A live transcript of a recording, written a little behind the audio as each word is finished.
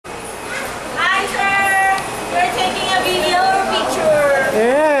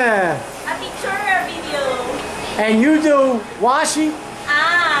Yeah. A picture or video? And you do washi?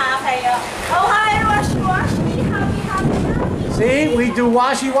 Ah, okay. Oh, hi, washi washi. Happy, happy, happy. See, we do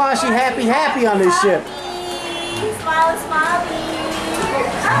washi washi happy happy on this ship. Smile, smiley.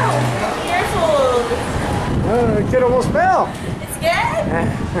 Oh, careful. The kid almost fell. It's good?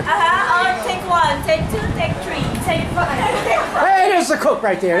 Oh, take one, take two, take three, take five, take five. Hey, there's the cook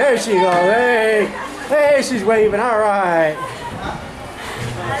right there. There she goes. Hey, hey, she's waving. All right.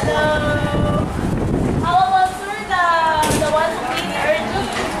 Hello. How about sir, the one who clean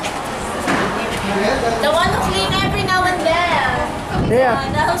the one who clean every now and then? Yeah.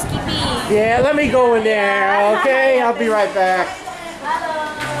 The housekeeping. Yeah, let me go in there. Okay, I'll be right back. Hello.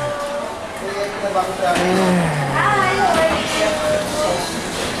 Hi, how are you?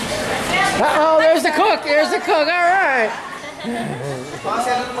 Uh-oh, there's the cook. There's the cook. All right.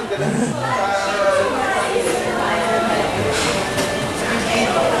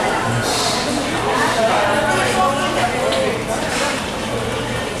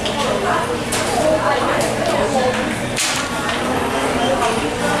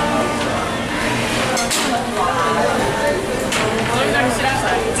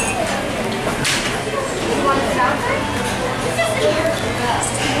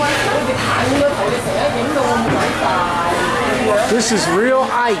 This is real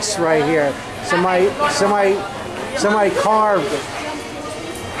ice right here. Somebody carved it.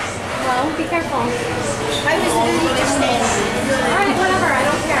 Well, be careful. I was literally just standing. Alright, whatever, I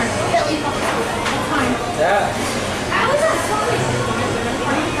don't care. That's fine. Yeah. How is that sorry?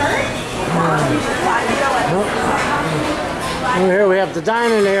 Are you hurt? Here we have the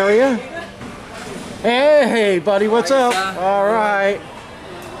dining area. Hey, buddy, what's up? All right.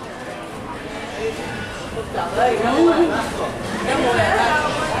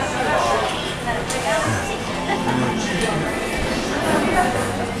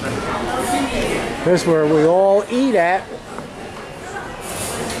 This is where we all eat at.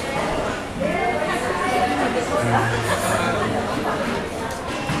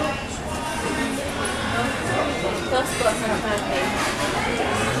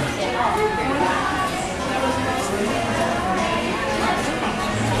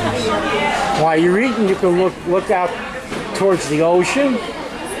 While you're eating, you can look out towards the ocean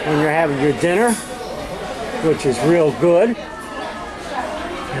when you're having your dinner, which is real good.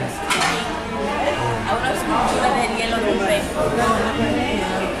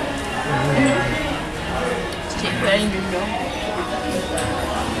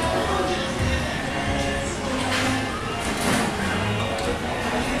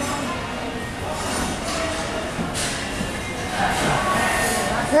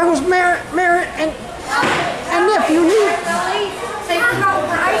 That was Merritt and nephew. They forgot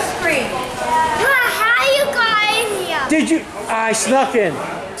for ice cream. How you got in here? Did you? I snuck in.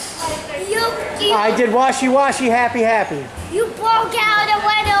 I did washi washi happy happy. You broke out the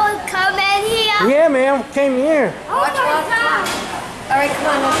window and come in here? Yeah, man, came here. Oh my God. Alright, come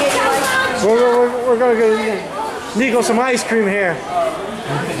on, okay. We're gonna go get Nico some ice cream here.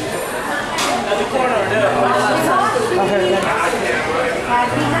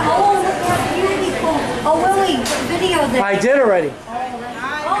 Oh, Willie, video this. I did already.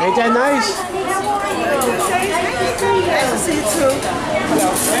 Ain't that nice? Nice to see you too.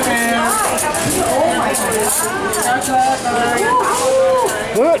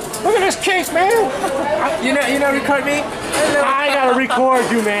 Look at this cake, man. You know, record me? I gotta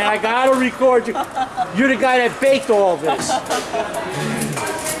record you, man. I gotta record you. You're the guy that baked all this.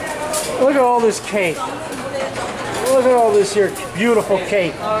 Look at all this cake. Look at all this here beautiful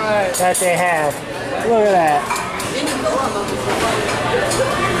cake that they have. Look at that.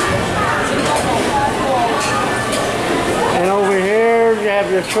 And over here you have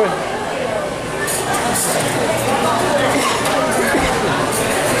your choice.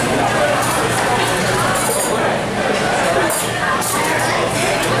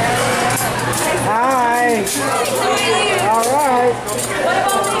 Hi. All right.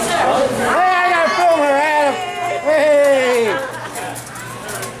 Hey, I gotta film her, Adam. Hey.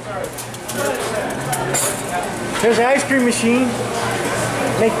 There's an ice cream machine.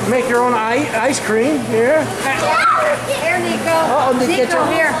 Make your own ice cream here. Here, Nico. Uh-oh, Nico,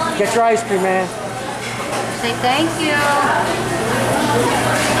 here. Get your ice cream, man. Say thank you.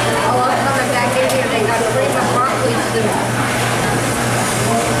 Oh, I'm coming back in here. They got cream and broccoli soup.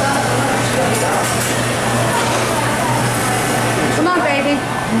 Come on, baby.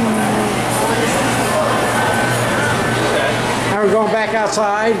 Now we're going back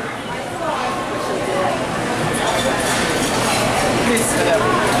outside.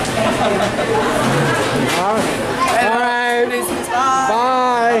 All right. Bye.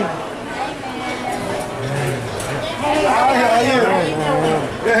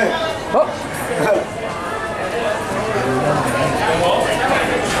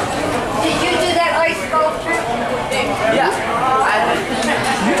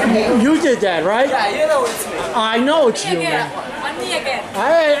 did that, right? Yeah, you know it's me. I know it's you, Again. man. On me again.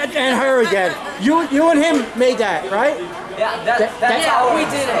 And her again. You and him made that, right? Yeah, that's how we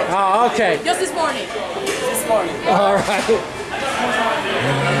did it. Oh, okay. Just this morning. This morning. All right.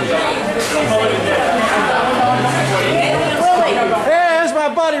 Hey, that's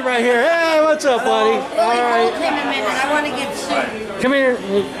my buddy right here. Hey, what's up, buddy? All right. Hold him a minute. I want to get sued. Come here.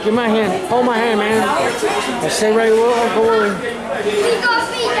 Give my hand. Hold my hand, man. I stay right where I'm going. We gonna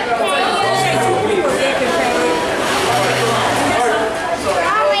be the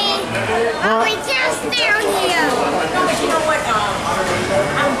Are we just down here? You know what?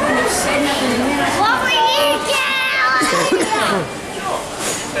 I'm going to say nothing in a minute. What we need down? What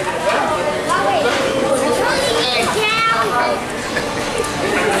we need down?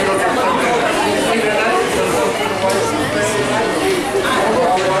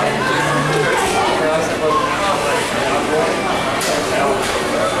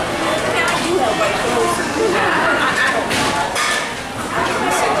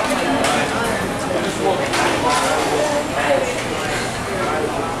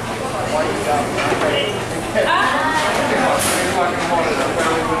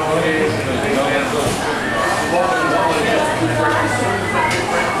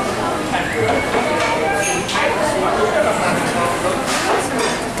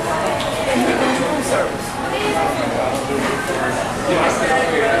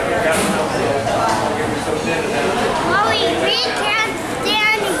 Mommy, we can't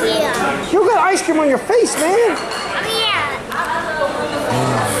stand here. You got ice cream on your face, man. Yeah.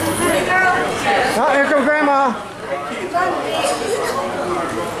 Oh, here comes Grandma.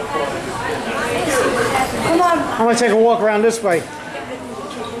 Come on. I'm gonna take a walk around this way.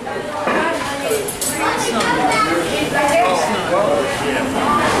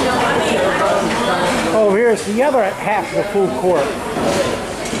 Oh, here's the other half of the food court.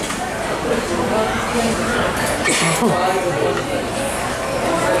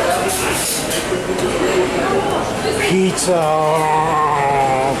 Pizza.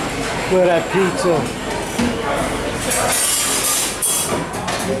 Oh, look at that pizza.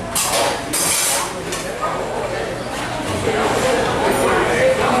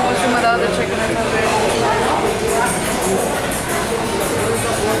 Some of the other chicken I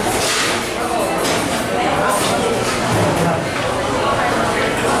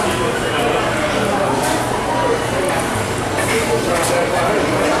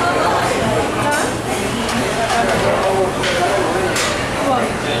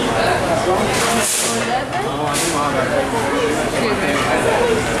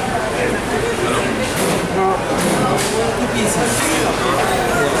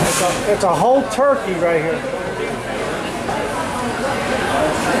It's a whole turkey right here.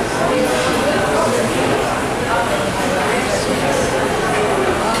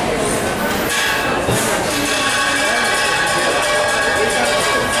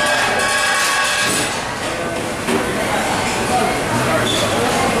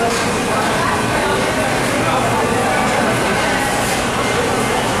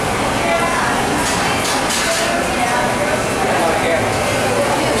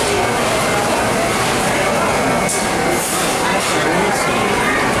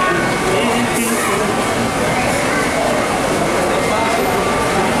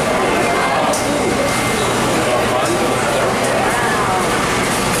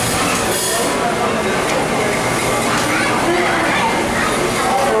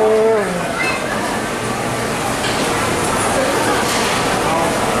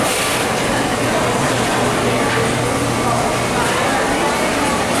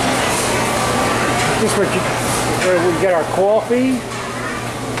 This is where we get our coffee.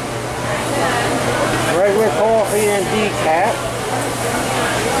 Regular coffee and decaf.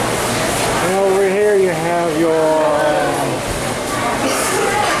 And over here you have your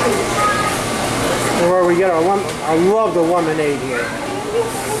where we get our I love the lemonade here.